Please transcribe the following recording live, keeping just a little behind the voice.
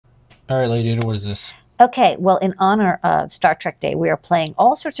All right, Lady Ada, what is this? Okay, well, in honor of Star Trek Day, we are playing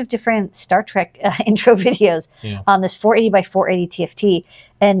all sorts of different Star Trek intro videos on this 480 by 480 TFT.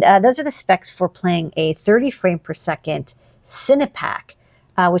 And those are the specs for playing a 30 frame per second Cinepack,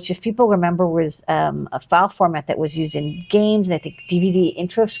 which, if people remember, was a file format that was used in games and I think DVD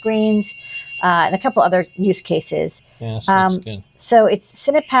intro screens and a couple other use cases. Yeah, this looks good. So it's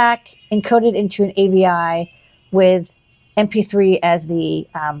Cinepack encoded into an AVI with MP3 as the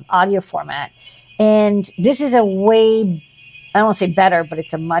audio format. And this is a way, I don't want to say better, but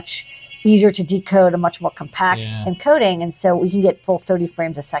it's a much easier to decode, a much more compact encoding. And so we can get full 30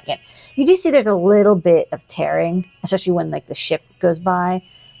 frames a second. You do see there's a little bit of tearing, especially when like the ship goes by,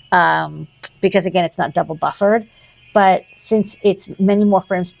 because again, it's not double buffered. But since it's many more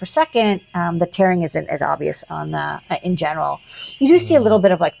frames per second, the tearing isn't as obvious on in general. You do see a little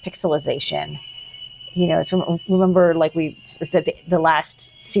bit of like pixelization. You know, remember like the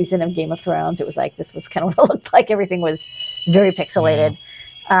last season of Game of Thrones, it was like, this was kind of what it looked like. Everything was very pixelated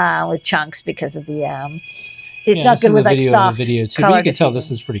with chunks because of the, it's not good with like soft video too, but you can tell this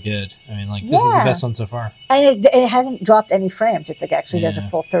is pretty good. I mean, like, this is the best one so far. And it hasn't dropped any frames. It's like actually does a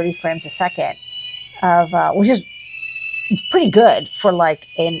full 30 frames a second of, which is pretty good for like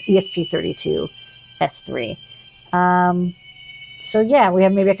an ESP32 S3. So yeah, we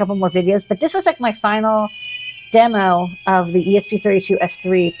have maybe a couple more videos, but this was like my final demo of the ESP32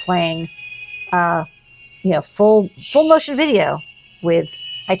 S3 playing, you know, full motion video with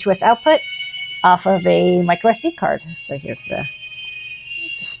I2S output off of a micro SD card. So here's the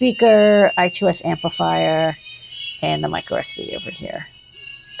speaker, I2S amplifier, and the micro SD over here.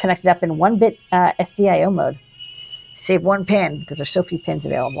 Connected up in 1-bit SDIO mode. Save one pin because there's so few pins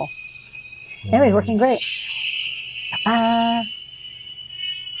available. Anyway, working great.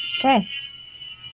 Okay.